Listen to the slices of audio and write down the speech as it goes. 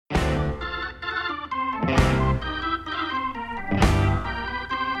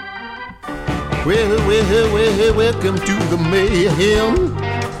Welcome to the mayhem.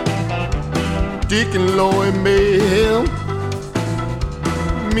 Dick and Lloyd mayhem.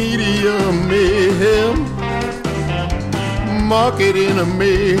 Media mayhem. Marketing a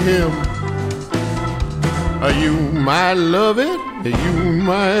mayhem. You might love it, you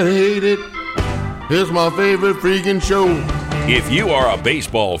might hate it. It's my favorite freaking show. If you are a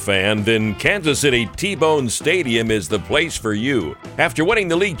baseball fan, then Kansas City T-Bone Stadium is the place for you. After winning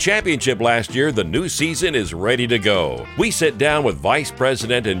the league championship last year, the new season is ready to go. We sit down with Vice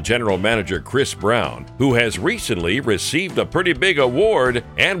President and General Manager Chris Brown, who has recently received a pretty big award,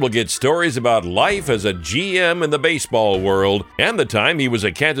 and will get stories about life as a GM in the baseball world and the time he was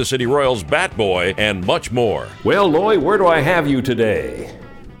a Kansas City Royals bat boy and much more. Well, Lloyd, where do I have you today?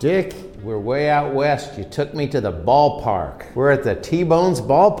 Dick, we're way out west. You took me to the ballpark. We're at the T-Bones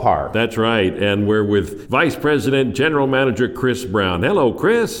ballpark. That's right, and we're with Vice President, General Manager Chris Brown. Hello,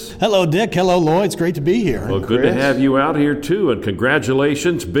 Chris. Hello, Dick. Hello, Lloyd. It's great to be here. Well, good to have you out here, too, and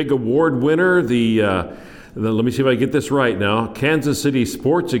congratulations. Big award winner, let me see if I get this right now, Kansas City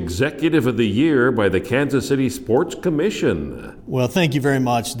Sports Executive of the Year by the Kansas City Sports Commission. Well, thank you very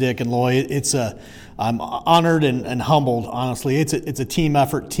much, Dick and Lloyd. I'm honored and humbled, honestly. It's a team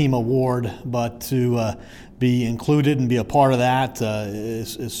effort, team award, but to be included and be a part of that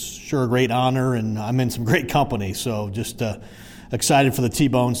is sure a great honor, and I'm in some great company, so just excited for the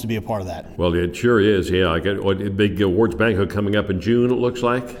T-Bones to be a part of that. Well, it sure is, yeah. I got a big awards banquet coming up in June, it looks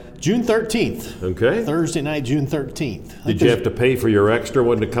like. June 13th. Okay. Thursday night, June 13th. Did you have to pay for your extra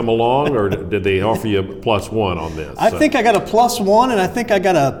one to come along, or did they offer you a +1 on this? I think I got a +1, and I think I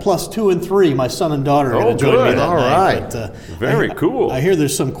got a +2 and 3. My son and daughter are going to join me that all night. Right. But, very cool. I hear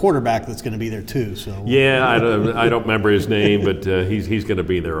there's some quarterback that's going to be there too. So yeah, I don't remember his name, but he's going to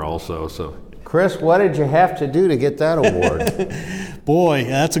be there also. So. Chris, what did you have to do to get that award? Boy,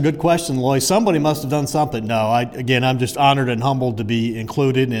 that's a good question, Lloyd. Somebody must have done something. No, I'm just honored and humbled to be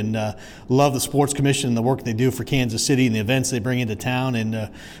included, and love the Sports Commission and the work they do for Kansas City and the events they bring into town,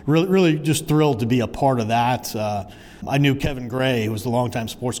 and really just thrilled to be a part of that. I knew Kevin Gray, who was the longtime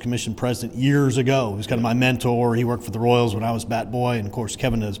Sports Commission president years ago. He was kind of my mentor. He worked for the Royals when I was bat boy, and of course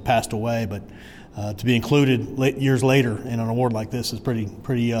Kevin has passed away, but to be included years later in an award like this is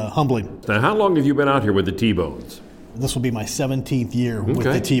pretty humbling. Now, how long have you been out here with the T-Bones? This will be my 17th year with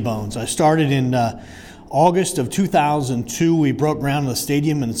the T-Bones. I started in August of 2002. We broke ground in the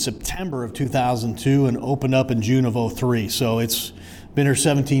stadium in September of 2002 and opened up in June of 2003. So it's been here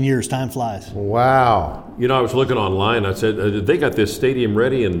 17 years. Time flies. Wow. You know, I was looking online. I said they got this stadium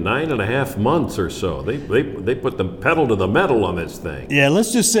ready in 9.5 months or so. They put the pedal to the metal on this thing. Yeah,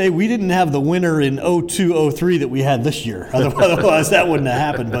 let's just say we didn't have the winter in 2002, 03 that we had this year. Otherwise, that wouldn't have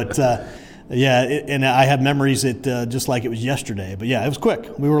happened. But and I have memories just like it was yesterday. But yeah, it was quick.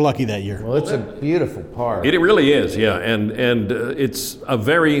 We were lucky that year. Well, it's a beautiful park. It really is, yeah. And it's a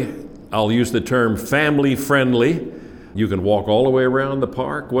very, I'll use the term, family-friendly. You can walk all the way around the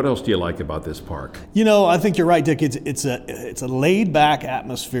park. What else do you like about this park? You know, I think you're right, Dick. It's a laid-back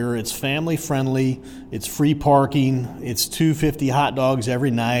atmosphere. It's family-friendly. It's free parking. It's $2.50 hot dogs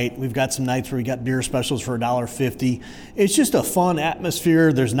every night. We've got some nights where we got beer specials for $1.50. It's just a fun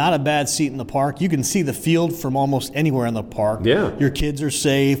atmosphere. There's not a bad seat in the park. You can see the field from almost anywhere in the park. Yeah. Your kids are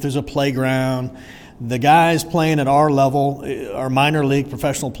safe. There's a playground. The guys playing at our level are minor league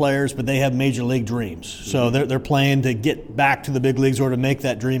professional players, but they have major league dreams. So they're playing to get back to the big leagues or to make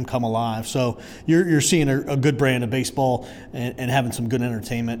that dream come alive. So you're seeing a good brand of baseball and having some good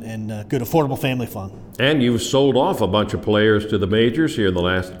entertainment and good affordable family fun. And you've sold off a bunch of players to the majors here in the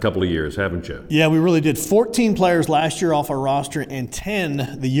last couple of years, haven't you? Yeah, we really did. 14 players last year off our roster and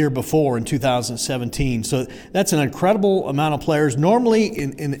 10 the year before in 2017. So that's an incredible amount of players. Normally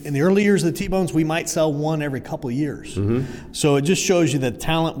in the early years of the T-Bones, we might sell one every couple of years. Mm-hmm. So it just shows you the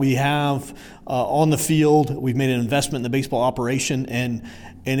talent we have on the field. We've made an investment in the baseball operation, and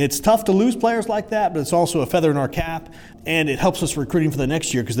it's tough to lose players like that, but it's also a feather in our cap, and it helps us recruiting for the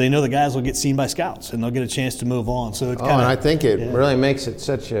next year because they know the guys will get seen by scouts and they'll get a chance to move on. So and I think it really makes it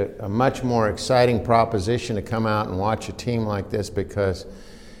such a much more exciting proposition to come out and watch a team like this, because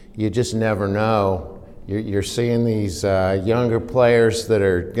you just never know. You're seeing these younger players that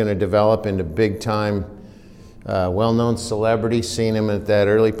are going to develop into big-time, well-known celebrities, seeing them at that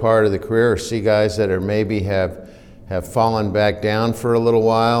early part of the career, or see guys that are maybe have have fallen back down for a little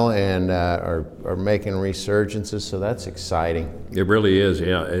while and are making resurgences, so that's exciting. It really is,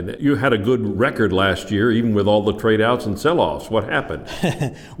 yeah. And you had a good record last year, even with all the trade-outs and sell-offs. What happened?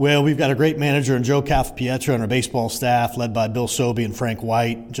 Well, we've got a great manager in Joe Cafapietro on our baseball staff, led by Bill Sobey and Frank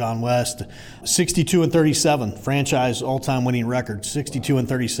White, John West. 62-37, franchise all-time winning record,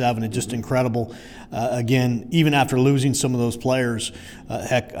 62-37. It's just incredible. Again, even after losing some of those players,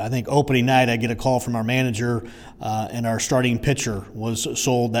 I think opening night I get a call from our manager, and our starting pitcher was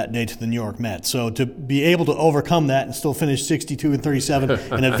sold that day to the New York Mets. So to be able to overcome that and still finish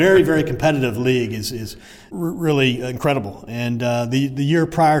 62-37 in a very, very competitive league is really incredible. And the year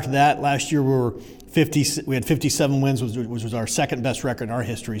prior to that, last year we had 57 wins, which was our second best record in our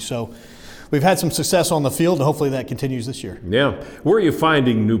history. So we've had some success on the field, and hopefully that continues this year. Yeah. Where are you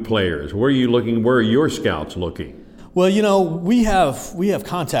finding new players? Where are you looking? Where are your scouts looking? Well, we have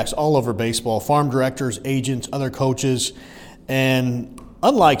contacts all over baseball, farm directors, agents, other coaches, and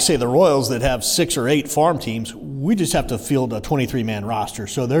unlike, say, the Royals that have 6 or 8 farm teams, we just have to field a 23-man roster.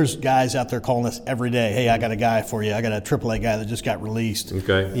 So there's guys out there calling us every day, hey, I got a guy for you. I got a AAA guy that just got released.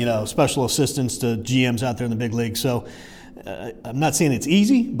 Okay. Special assistants to GMs out there in the big league. So I'm not saying it's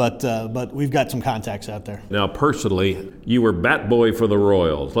easy, but we've got some contacts out there. Now, personally, you were bat boy for the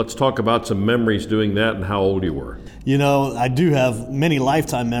Royals. Let's talk about some memories doing that and how old you were. I do have many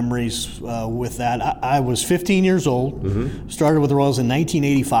lifetime memories with that. I was 15 years old, started with the Royals in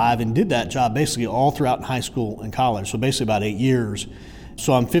 1985, and did that job basically all throughout high school and college, so basically about 8 years.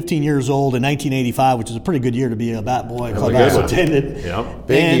 So I'm 15 years old in 1985, which is a pretty good year to be a bat boy clubhouse attendant. Yep.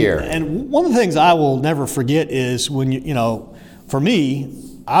 Big year. And one of the things I will never forget is when, for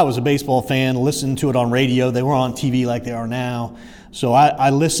me, I was a baseball fan, listened to it on radio. They were on TV like they are now. So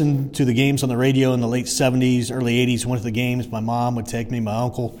I listened to the games on the radio in the late 70s, early 80s, went to the games. My mom would take me, my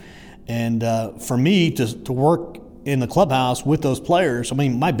uncle. And for me to work in the clubhouse with those players,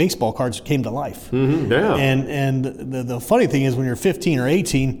 my baseball cards came to life. Yeah. And the funny thing is when you're 15 or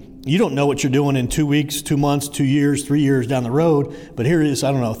 18, you don't know what you're doing in 2 weeks, 2 months, 2 years, 3 years down the road. But here it is,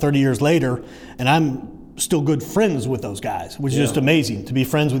 30 years later, and I'm still good friends with those guys, which is just amazing to be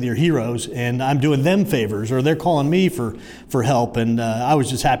friends with your heroes. And I'm doing them favors, or they're calling me for help. And I was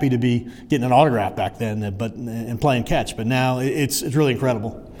just happy to be getting an autograph back then, and playing catch. But now it's really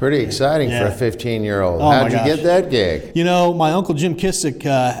incredible. Pretty exciting for a 15-year-old. Oh, How'd you get that gig? My Uncle Jim Kissick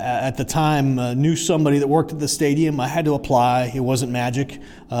at the time knew somebody that worked at the stadium. I had to apply. It wasn't magic.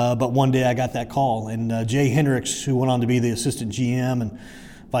 But one day I got that call. And Jay Hendricks, who went on to be the assistant GM and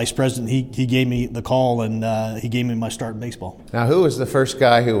vice president, he gave me the call, and he gave me my start in baseball. Now, who was the first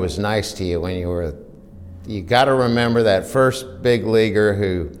guy who was nice to you when you got to remember that first big leaguer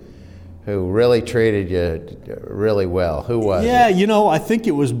who really treated you really well? Who was it? I think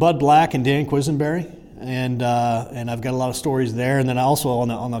it was Bud Black and Dan Quisenberry, and I've got a lot of stories there. And then also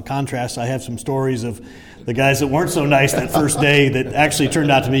on the contrast, I have some stories of the guys that weren't so nice that first day that actually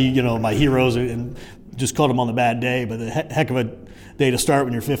turned out to be, my heroes, and just caught them on the bad day. But a heck of a day to start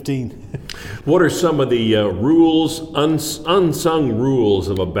when you're 15. What are some of the unsung rules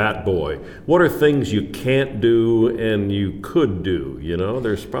of a bat boy? What are things you can't do and you could do?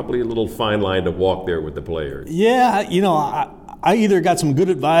 There's probably a little fine line to walk there with the players. Yeah, I either got some good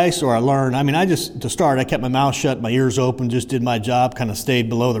advice or I learned. To start, I kept my mouth shut, my ears open, just did my job, kind of stayed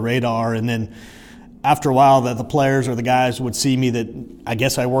below the radar. And then after a while, that the players or the guys would see me that I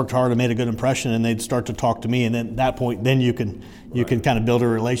guess I worked hard and made a good impression, and they'd start to talk to me. And then at that point, then you can kind of build a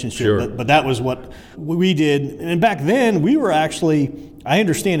relationship. Sure. But that was what we did. And back then, we were actually, I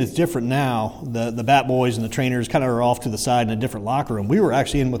understand it's different now. The bat boys and the trainers kind of are off to the side in a different locker room. We were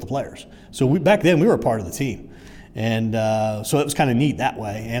actually in with the players. So back then, we were a part of the team. And so it was kind of neat that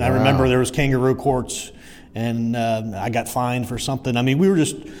way. And I remember there was kangaroo courts, and I got fined for something. We were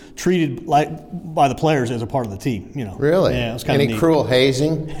just treated by the players as a part of the team. Really? Yeah, it was kind of neat. Any cruel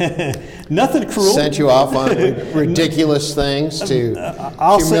hazing? Nothing cruel. Sent you off on ridiculous things to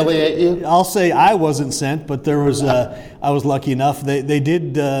humiliate you? I'll say I wasn't sent, but there was. I was lucky enough. They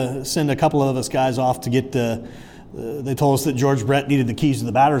did send a couple of us guys off to get. They told us that George Brett needed the keys to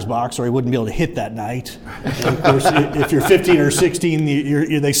the batter's box or he wouldn't be able to hit that night. And of course, if you're 15 or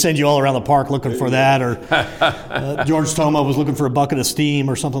 16, they send you all around the park looking for that. Or George Toma was looking for a bucket of steam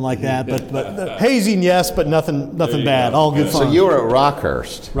or something like that. But hazing, yes, but nothing bad. All good fun. So you were at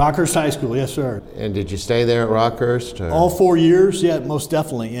Rockhurst? Rockhurst High School, yes, sir. And did you stay there at Rockhurst? All 4 years, yeah, most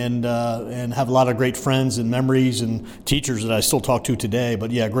definitely. And have a lot of great friends and memories and teachers that I still talk to today.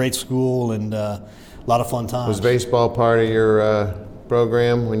 But yeah, great school and a lot of fun times. Was baseball part of your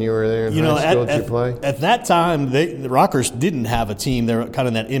program when you were there in high school? Did you play? At that time, the Rockers didn't have a team. They were kind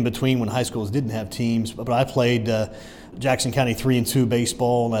of that in between when high schools didn't have teams. But I played Jackson County 3-2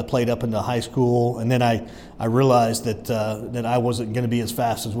 baseball, and I played up into high school. And then I realized that I wasn't going to be as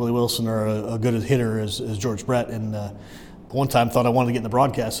fast as Willie Wilson or a good hitter as George Brett. And one time thought I wanted to get in the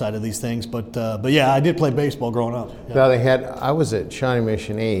broadcast side of these things. But yeah, I did play baseball growing up. Yeah. Well, I was at Shawnee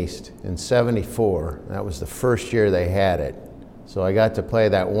Mission East in '74. That was the first year they had it. So I got to play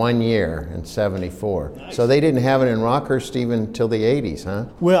that 1 year in '74. Nice. So they didn't have it in Rockhurst even until the '80s, huh?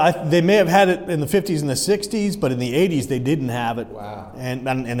 Well, they may have had it in the '50s and the '60s, but in the '80s they didn't have it. Wow.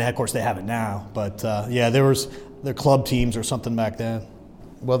 And of course they have it now. But yeah, their club teams or something back then.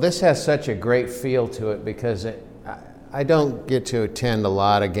 Well, this has such a great feel to it because I don't get to attend a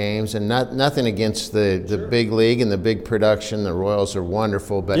lot of games, and nothing against the big league and the big production. The Royals are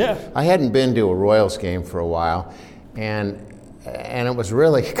wonderful, but yeah. I hadn't been to a Royals game for a while, and it was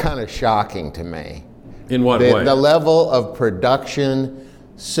really kind of shocking to me. In what way? The level of production,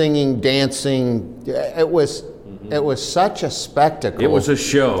 singing, dancing, it was such a spectacle. It was a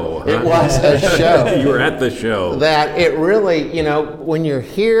show. Huh? It was a show. You were at the show. That it really, when you're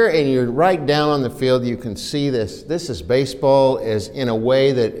here and you're right down on the field, you can see this. This is baseball is in a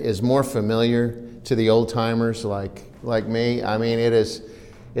way that is more familiar to the old timers like me. I mean,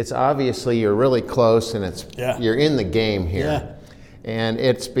 it's obviously you're really close and you're in the game here. Yeah. And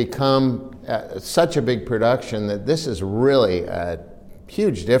it's become such a big production that this is really a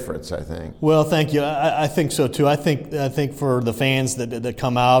huge difference, I think. Well, thank you. I think so too. I think for the fans that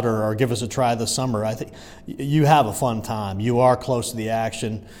come out or give us a try this summer, I think you have a fun time. You are close to the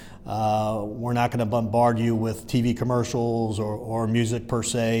action. We're not going to bombard you with TV commercials or music per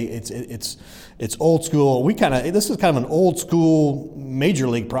se. It's old school. This is kind of an old school major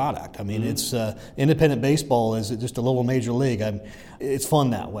league product. I mean, it's independent baseball is just a little major league. It's fun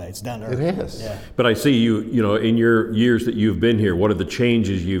that way. It's down to earth. It is. Yeah. But I see you in your years that you've been here, what are the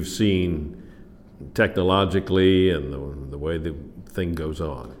changes you've seen technologically and the way the thing goes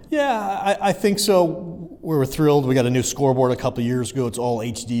on? Yeah, I think so. We were thrilled. We got a new scoreboard a couple of years ago. It's all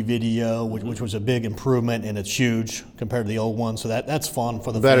HD video, which was a big improvement, and it's huge compared to the old one. So that's fun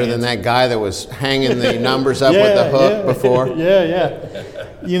for the better fans. Than that guy that was hanging the numbers up with the hook before. Yeah.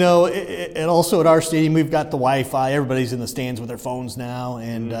 And also at our stadium, we've got the Wi-Fi. Everybody's in the stands with their phones now,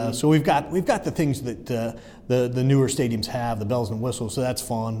 and so we've got the things that the newer stadiums have, the bells and whistles. So that's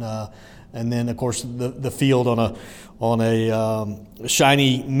fun. And then, of course, the field on a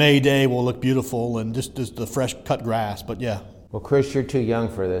shiny May day will look beautiful, and just the fresh cut grass. But yeah. Well, Chris, you're too young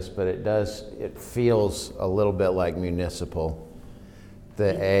for this, but it feels a little bit like municipal.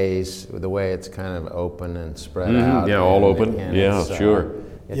 The A's, the way it's kind of open and spread out. Yeah, all open. Yeah, sure.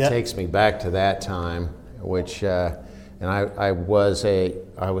 It takes me back to that time, which. And I was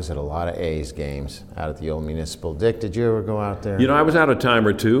at a lot of A's games out at the old municipal. Dick, did you ever go out there? I was out a time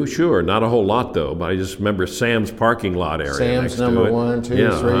or two, sure. Not a whole lot, though, but I just remember Sam's parking lot area. Sam's number 1,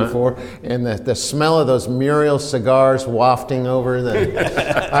 2, 3, 4. And the smell of those Muriel cigars wafting over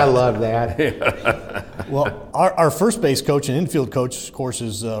I love that. Yeah. Well, our first base coach and infield coach, of course,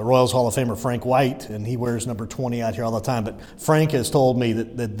 is Royals Hall of Famer Frank White, and he wears number 20 out here all the time. But Frank has told me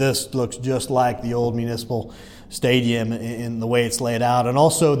that this looks just like the old municipal stadium in the way it's laid out. And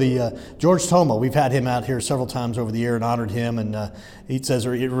also the George Toma, we've had him out here several times over the year and honored him, and he says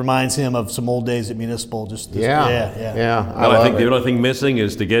it reminds him of some old days at Municipal. Yeah. Well, I think the only thing missing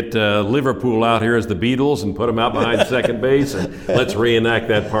is to get Liverpool out here as the Beatles and put them out behind second base, and let's reenact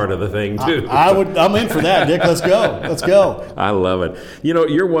that part of the thing too. I'm in for that, Dick. Let's go. I love it.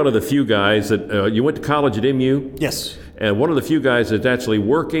 You're one of the few guys that you went to college at MU. Yes. And one of the few guys that's actually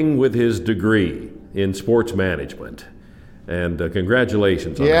working with his degree in sports management. And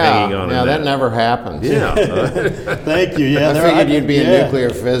congratulations on hanging on. Yeah, that never happens. Yeah. Thank you. Yeah, I figured you'd be a nuclear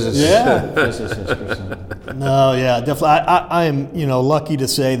physicist. Yeah. Physicist or something. No, yeah, definitely. I am, lucky to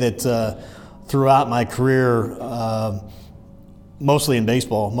say that throughout my career, mostly in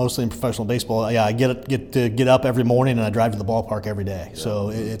baseball, mostly in professional baseball, I get up every morning and I drive to the ballpark every day. Yeah. So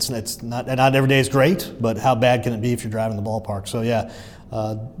it's not every day is great, but how bad can it be if you're driving the ballpark? So yeah,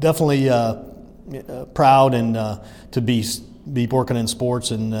 definitely proud and to be working in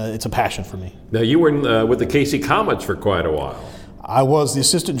sports, and it's a passion for me. Now you were with the KC Comets for quite a while. I was the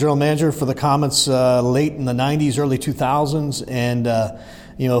assistant general manager for the Comets late in the 90s, early 2000s,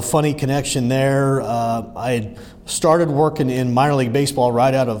 and funny connection there. I had started working in minor league baseball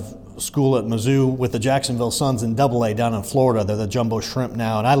right out of school at Mizzou with the Jacksonville Suns in AA down in Florida. They're the Jumbo Shrimp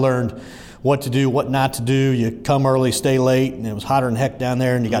now, and I learned what to do, what not to do. You come early, stay late, and it was hotter than heck down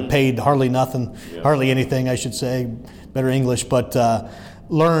there, and you got paid hardly nothing, hardly anything, I should say, better English, but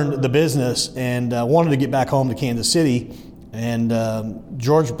learned the business and wanted to get back home to Kansas City. And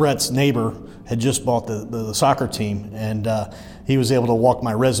George Brett's neighbor had just bought the soccer team, and he was able to walk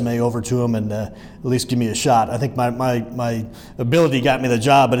my resume over to him and at least give me a shot. I think my ability got me the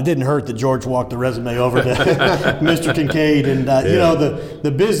job, but it didn't hurt that George walked the resume over to Mr. Kincaid. And you know,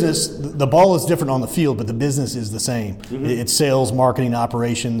 the business, the ball is different on the field, but the business is the same. It's sales, marketing,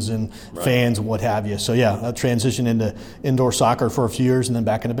 operations, and fans, and what have you. So yeah, I transitioned into indoor soccer for a few years and then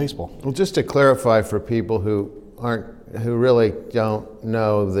back into baseball. Well, just to clarify for people who really don't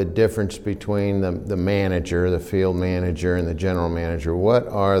know the difference between the manager, the field manager, and the general manager, what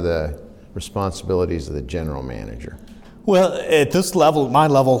are the responsibilities of the general manager? Well, at this level, at my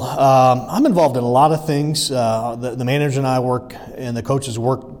level, I'm involved in a lot of things. The manager and I work, and the coaches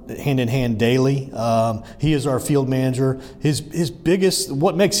work hand in hand daily. He is our field manager. His biggest,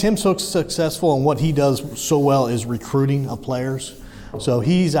 what makes him so successful and what he does so well is recruiting of players. So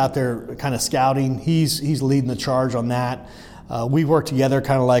he's out there kind of scouting. He's leading the charge on that. We work together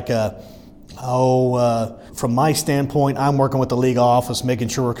kind of like from my standpoint, I'm working with the league office, making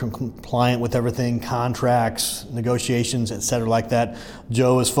sure we're compliant with everything, contracts, negotiations, et cetera, like that.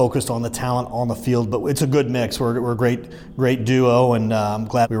 Joe is focused on the talent on the field, but it's a good mix. We're a great duo, and I'm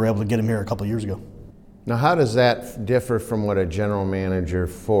glad we were able to get him here a couple of years ago. Now, how does that differ from what a general manager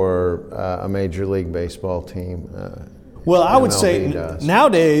for a Major League Baseball team Well, I would say does?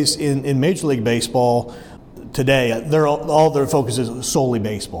 Nowadays in Major League Baseball today, all their focus is solely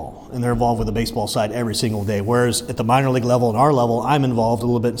baseball, and they're involved with the baseball side every single day. Whereas at the minor league level and our level, I'm involved a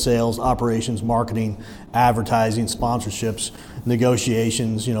little bit in sales, operations, marketing, advertising, sponsorships,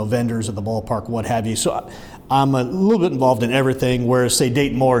 negotiations, vendors at the ballpark, what have you. So I'm a little bit involved in everything, whereas, say,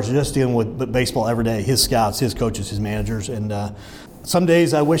 Dayton Moore is just dealing with baseball every day, his scouts, his coaches, his managers, and some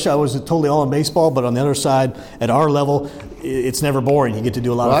days I wish I was totally all in baseball, but on the other side, at our level, it's never boring. You get to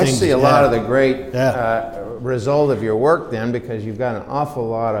do a lot of things. I see a lot of the great result of your work then, because you've got an awful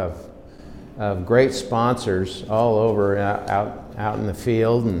lot of great sponsors all over out in the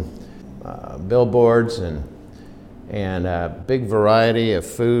field, and billboards and a big variety of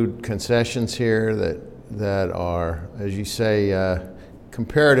food concessions here that are, as you say,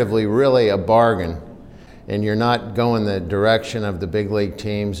 comparatively really a bargain. And you're not going the direction of the big league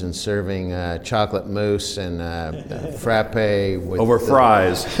teams and serving chocolate mousse and frappe over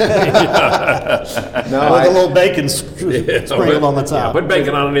fries. With a little bacon sprinkled on the top. Yeah, put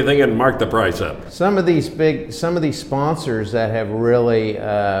bacon on anything and mark the price up. Some of these sponsors that have really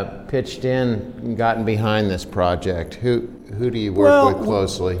pitched in and gotten behind this project, who do you work with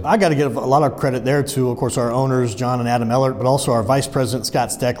closely? I got to give a lot of credit there to, of course, our owners, John and Adam Ellert, but also our vice president, Scott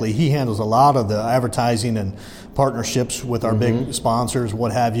Steckley. He handles a lot of the advertising and partnerships with our big sponsors,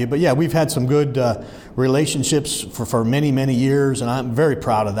 what have you. But yeah, we've had some good relationships for many, many years, and I'm very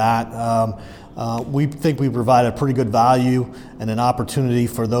proud of that. We think we provide a pretty good value and an opportunity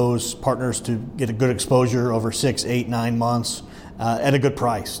for those partners to get a good exposure over 6, 8, 9 months at a good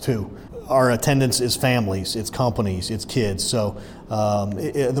price, too. Our attendance is families, it's companies, it's kids. So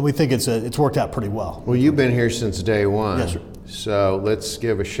we think it's worked out pretty well. Well, you've been here since day one. Yes, sir. So let's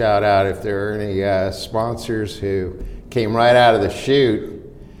give a shout out if there are any sponsors who came right out of the chute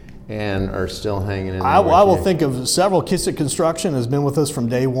and are still hanging in there. I will think of several. Kissick Construction has been with us from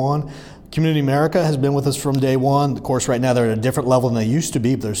day one. Community America has been with us from day one. Of course, right now they're at a different level than they used to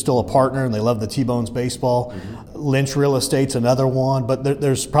be, but they're still a partner, and they love the T-Bones baseball. Lynch Real Estate's another one, but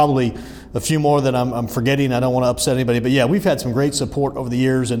there's probably a few more that I'm forgetting. I don't want to upset anybody, but yeah, we've had some great support over the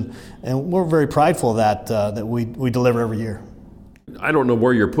years, and we're very prideful of that we deliver every year. I don't know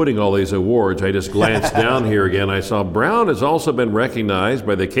where you're putting all these awards. I just glanced down here again. I saw Brown has also been recognized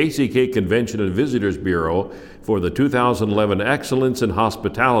by the KCK Convention and Visitors Bureau for the 2011 Excellence in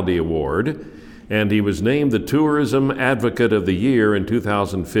Hospitality Award, and he was named the Tourism Advocate of the Year in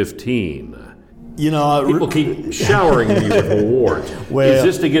 2015. People keep showering me with awards. Well, is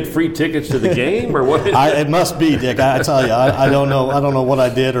this to get free tickets to the game, or what? It must be, Dick. I tell you, I don't know what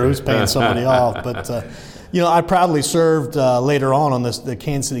I did or who's paying somebody off, but. I proudly served later on the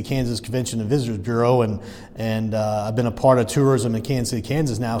Kansas City, Kansas Convention and Visitors Bureau, and I've been a part of tourism in Kansas City,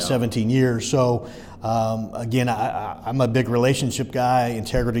 Kansas now 17 years. So, again, I'm a big relationship guy,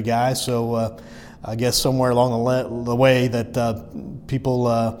 integrity guy, so I guess somewhere along the way that people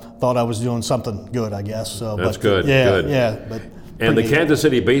thought I was doing something good, I guess. So, That's good. Yeah, good. yeah. But and the Kansas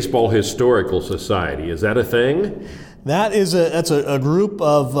City Baseball Historical Society, is that a thing? That's a group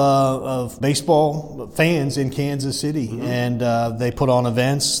of baseball fans in Kansas City, and they put on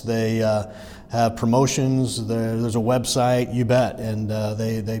events. They have promotions. There's a website, you bet, and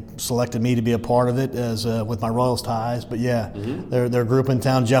they selected me to be a part of it as with my Royals ties. But they're a group in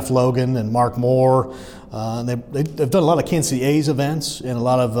town. Jeff Logan and Mark Moore. They've done a lot of Kansas City A's events and a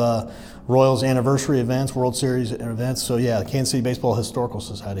lot of Royals anniversary events, World Series events. So Kansas City Baseball Historical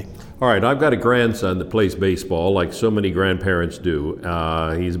Society. All right, I've got a grandson that plays baseball like so many grandparents do.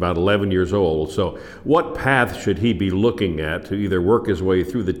 He's about 11 years old. So what path should he be looking at to either work his way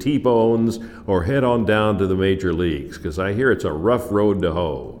through the T-Bones or head on down to the major leagues? Because I hear it's a rough road to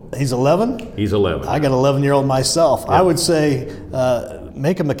hoe. He's 11? He's 11. I got an 11-year-old myself. Yeah. I would say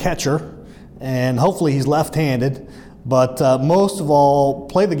make him a catcher, and hopefully he's left-handed. But most of all,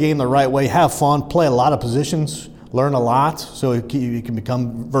 play the game the right way, have fun, play a lot of positions, learn a lot, so you can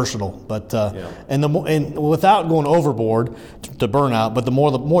become versatile. But and without going overboard to burnout, but the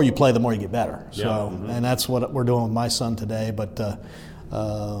more you play, the more you get better. So and that's what we're doing with my son today. But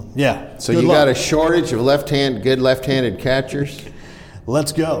So you got a shortage of good left-handed catchers?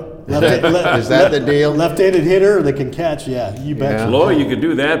 Let's go. Is that the deal? Left-handed hitter that can catch, you bet. Lloyd, you could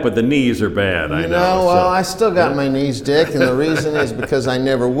do that, but the knees are bad, I know. Well, I still got my knees, Dick, and the reason is because I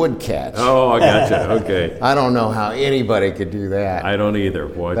never would catch. Oh, I gotcha. Okay. I don't know how anybody could do that. I don't either,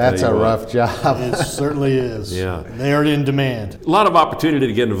 boy. That's a rough job. It certainly is. Yeah. They are in demand. A lot of opportunity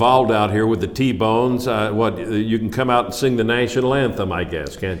to get involved out here with the T-Bones. You can come out and sing the national anthem, I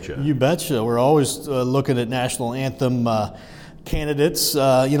guess, can't you? You betcha. We're always looking at national anthem candidates.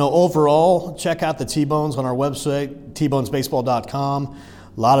 Overall, check out the T-Bones on our website, tbonesbaseball.com.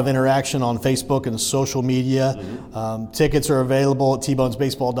 A lot of interaction on Facebook and social media. Tickets are available at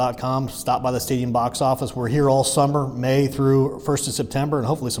tbonesbaseball.com. Stop by the stadium box office. We're here all summer, May through 1st of September, and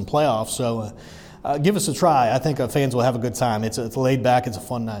hopefully some playoffs. So give us a try. I think fans will have a good time. It's laid back. It's a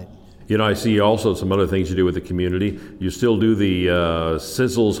fun night. I see also some other things you do with the community. You still do the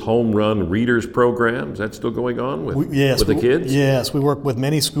Sizzles Home Run Readers program. Is that still going on with the kids? Yes, we work with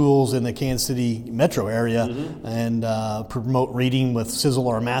many schools in the Kansas City metro area and promote reading with Sizzle,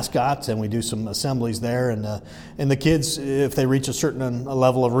 our mascots, and we do some assemblies there. And the kids, if they reach a certain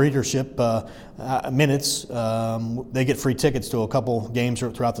level of readership minutes, they get free tickets to a couple games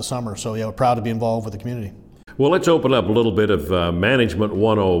throughout the summer. So we're proud to be involved with the community. Well, let's open up a little bit of Management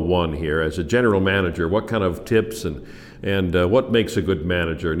 101 here. As a general manager, what kind of tips and what makes a good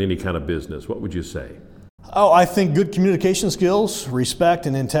manager in any kind of business? What would you say? I think good communication skills, respect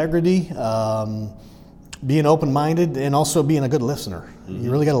and integrity, being open-minded, and also being a good listener. You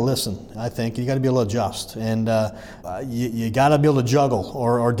really got to listen, I think. You got to be able to adjust. And you got to be able to juggle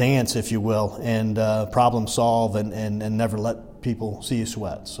or dance, if you will, and problem solve and never let people see you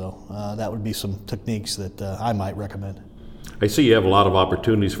sweat. So that would be some techniques that I might recommend. I see you have a lot of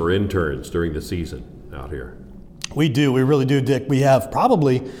opportunities for interns during the season out here. We do. We really do, Dick. We have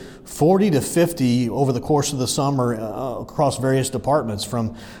probably 40 to 50 over the course of the summer across various departments,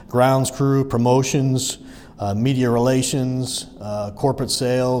 from grounds crew, promotions, media relations, corporate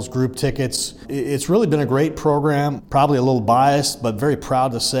sales, group tickets. It's really been a great program, probably a little biased, but very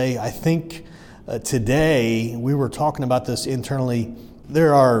proud to say I think today, we were talking about this internally,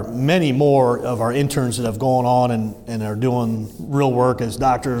 there are many more of our interns that have gone on and are doing real work as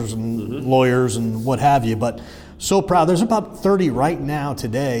doctors and lawyers and what have you, but so proud. There's about 30 right now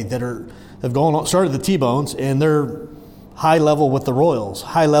today that have gone on, started the T-Bones, and they're high level with the Royals,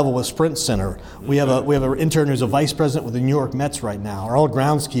 high level with Sprint Center. We have an intern who's a vice president with the New York Mets right now. Our old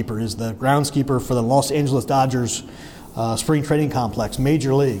groundskeeper is the groundskeeper for the Los Angeles Dodgers spring training complex,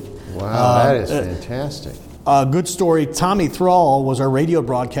 Major League. Wow, that is fantastic. A good story. Tommy Thrall was our radio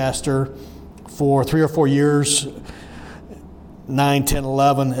broadcaster for 3 or 4 years, 9, 10,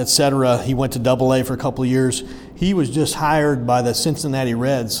 11, etc. He went to AA for a couple of years. He was just hired by the Cincinnati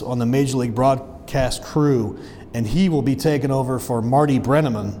Reds on the Major League broadcast crew, and he will be taking over for Marty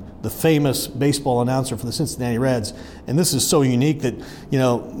Brennaman, the famous baseball announcer for the Cincinnati Reds. And this is so unique that,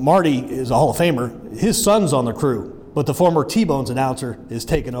 Marty is a Hall of Famer. His son's on the crew, but the former T-Bones announcer is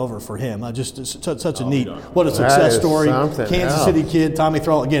taking over for him. Just such a neat, what a success story. Kansas City kid, Tommy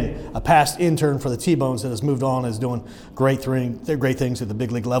Thrall, again, a past intern for the T-Bones that has moved on, is doing great things at the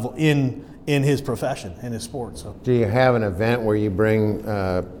big league level in in his profession, in his sport. So, do you have an event where you bring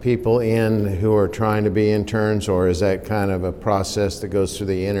people in who are trying to be interns, or is that kind of a process that goes through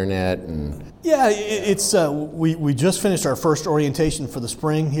the internet? And yeah, it's we just finished our first orientation for the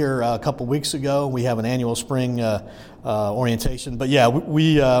spring here a couple weeks ago. We have an annual spring orientation, but yeah,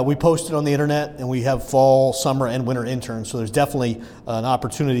 we post it on the internet, and we have fall, summer, and winter interns. So there's definitely an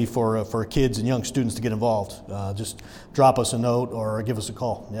opportunity for kids and young students to get involved. Just drop us a note or give us a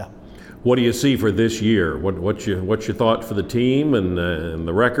call. Yeah. What do you see for this year? What's your thought for the team and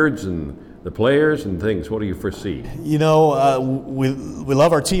the records and the players and things? What do you foresee? We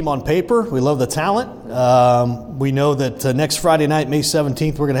love our team on paper. We love the talent. We know that next Friday night, May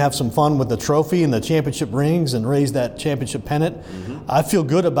 17th, we're going to have some fun with the trophy and the championship rings and raise that championship pennant. Mm-hmm. I feel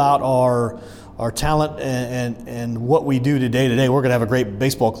good about our talent and what we do today. We're going to have a great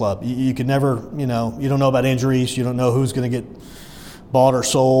baseball club. You can never, you don't know about injuries. You don't know who's going to get bought or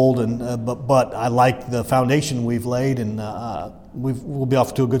sold, and but I like the foundation we've laid, and we'll be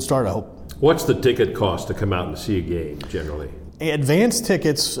off to a good start, I hope. What's the ticket cost to come out and see a game generally? Advanced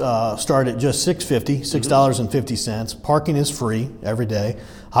tickets start at just $6.50. Parking is free every day.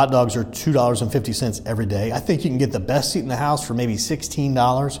 Hot dogs are $2.50 every day. I think you can get the best seat in the house for maybe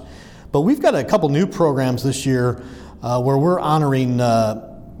 $16. But we've got a couple new programs this year where we're honoring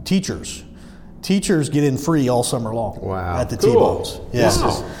teachers. Teachers get in free all summer long. Wow. At the Cool. T-Bones. Yes.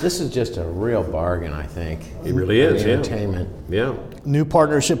 Wow. This is just a real bargain, I think. It really is, yeah. Entertainment. Yeah. New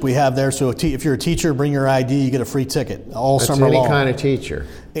partnership we have there. So if you're a teacher, bring your ID, you get a free ticket all summer long. Any kind of teacher.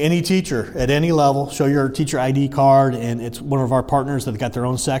 Any teacher at any level, show your teacher ID card, and it's one of our partners that got their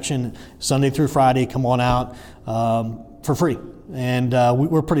own section Sunday through Friday. Come on out for free. And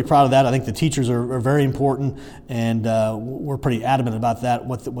we're pretty proud of that. I think the teachers are very important, and we're pretty adamant about that,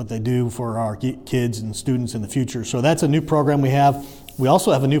 what they do for our kids and students in the future. So that's a new program we have. We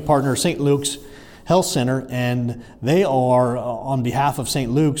also have a new partner, St. Luke's Health Center, and they are, on behalf of St.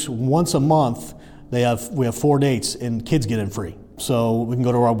 Luke's, once a month, we have 4 dates, and kids get in free. So we can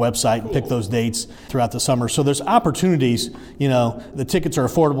go to our website and pick those dates throughout the summer. So there's opportunities. The tickets are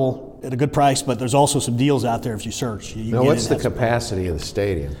affordable at a good price, but there's also some deals out there if you search. Now, what's the capacity of the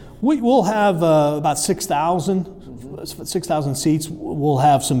stadium? We'll have about 6,000 seats. We'll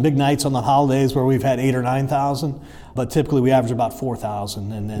have some big nights on the holidays where we've had 8,000 or 9,000, but typically we average about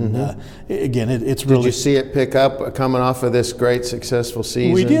 4,000. And then again, it's really. Did you see it pick up coming off of this great successful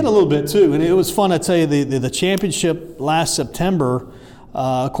season? We did a little bit too, and it was fun. I tell you, the championship last September.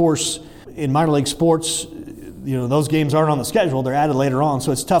 Of course, in minor league sports, those games aren't on the schedule. They're added later on,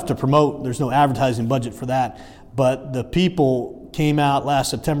 so it's tough to promote. There's no advertising budget for that. But the people came out last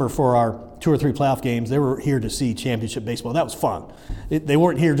September for our 2 or 3 playoff games. They were here to see championship baseball. That was fun. They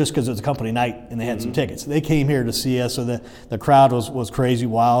weren't here just because it was a company night and they had some tickets. They came here to see us, so the crowd was crazy,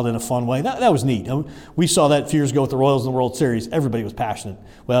 wild, in a fun way. That was neat. We saw that a few years ago with the Royals in the World Series. Everybody was passionate.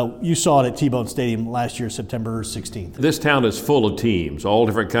 Well, you saw it at T-Bone Stadium last year, September 16th. This town is full of teams, all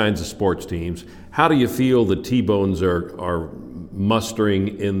different kinds of sports teams. How do you feel the T-Bones are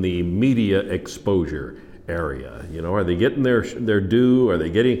mustering in the media exposure area? Are they getting their due? Are they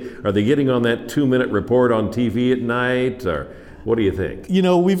getting on that 2-minute report on TV at night? Or what do you think?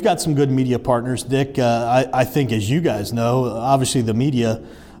 We've got some good media partners, Dick. I think, as you guys know, obviously the media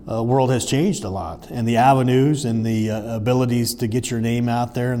world has changed a lot, and the avenues and the abilities to get your name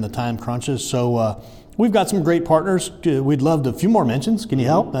out there and the time crunches. So we've got some great partners. We'd love a few more mentions. Can you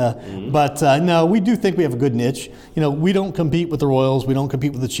help? But no, we do think we have a good niche. We don't compete with the Royals. We don't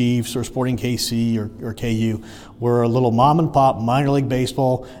compete with the Chiefs or Sporting KC or KU. We're a little mom and pop minor league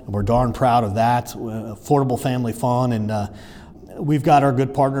baseball, and we're darn proud of that. Affordable family fun, and we've got our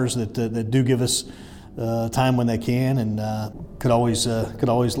good partners that do give us time when they can, and could always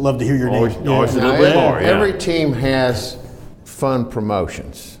love to hear your name. Always a little bit more. Yeah. Every team has fun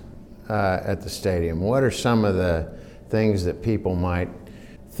promotions at the stadium. What are some of the things that people might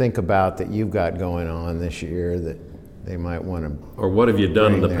think about that you've got going on this year that they might want to? Or what have you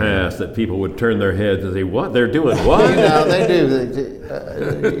done in the past that people would turn their heads and say, "What? They're doing what?" They do.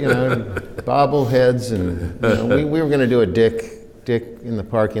 Bobbleheads, and we were going to do a Dick in the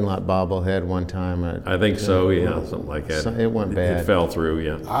parking lot bobblehead one time. I think so, yeah, something like that. It went bad. It fell through,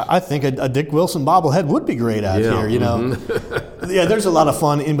 yeah. I think a Dick Wilson bobblehead would be great out here, Yeah, there's a lot of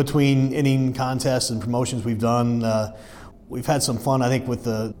fun in between inning contests and promotions we've done. We've had some fun, I think, with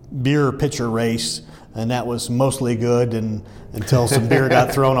the beer pitcher race and that was mostly good until some beer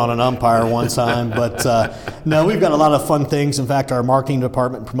got thrown on an umpire one time. But no, we've got a lot of fun things. In fact, our marketing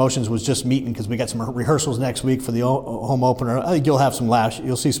department promotions was just meeting because we got some rehearsals next week for the home opener. I think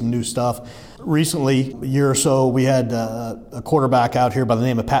you'll see some new stuff. Recently, a year or so, we had a quarterback out here by the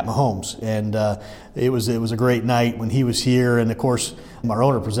name of Pat Mahomes, and it was a great night when he was here. And of course, our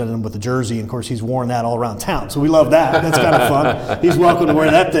owner presented him with a jersey, and of course, he's worn that all around town. So we love that. That's kind of fun. He's welcome to wear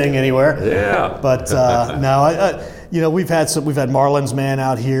that thing anywhere. Yeah. But no, we've had Marlins Man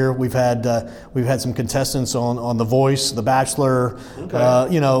out here. We've had some contestants on The Voice, The Bachelor.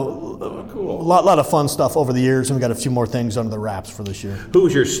 Okay. Cool. A lot of fun stuff over the years, and we got a few more things under the wraps for this year.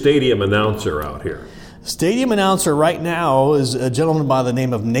 Who's your stadium announcer out here? Stadium announcer right now is a gentleman by the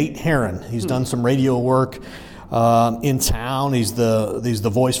name of Nate Herron. He's done some radio work in town. He's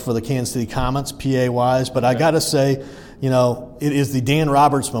the voice for the Kansas City Comets, PA-wise. But I got to say, it is the Dan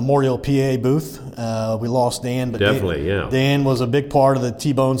Roberts Memorial PA booth. We lost Dan, but definitely, Dan was a big part of the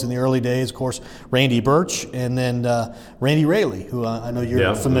T-Bones in the early days. Of course, Randy Birch, and then Randy Raley, who I know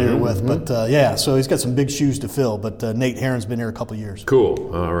you're familiar with. But so he's got some big shoes to fill. But Nate Herron's been here a couple years.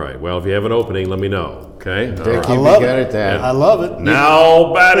 Cool. All right. Well, if you have an opening, let me know. Okay. Dick, I you'd love be good it. at that. I love it.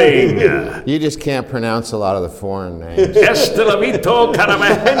 Now batting. You just can't pronounce a lot of the foreign names. Estelavito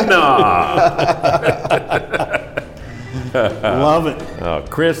Caramagena. Love it.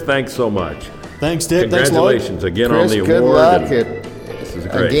 Chris, thanks so much. Thanks, Dick. Thanks, Lloyd. Congratulations again Chris, on the good award. luck. This is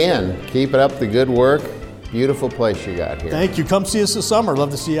great. Again, keep it up, the good work. Beautiful place you got here. Thank you. Come see us this summer. Love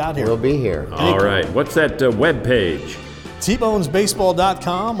to see you out here. We'll be here. All right. What's that web page?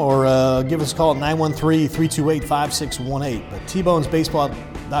 tbonesbaseball.com, or give us a call at 913-328-5618. But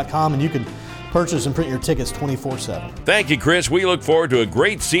tbonesbaseball.com, and you can purchase and print your tickets 24/7. Thank you, Chris. We look forward to a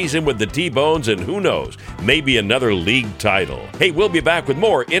great season with the T-Bones, and who knows, maybe another league title. Hey, we'll be back with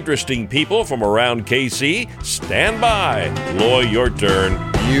more interesting people from around KC. Stand by. Loy, your turn.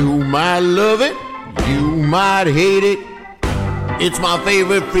 You might love it, you might hate it. It's my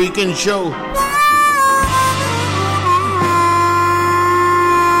favorite freaking show.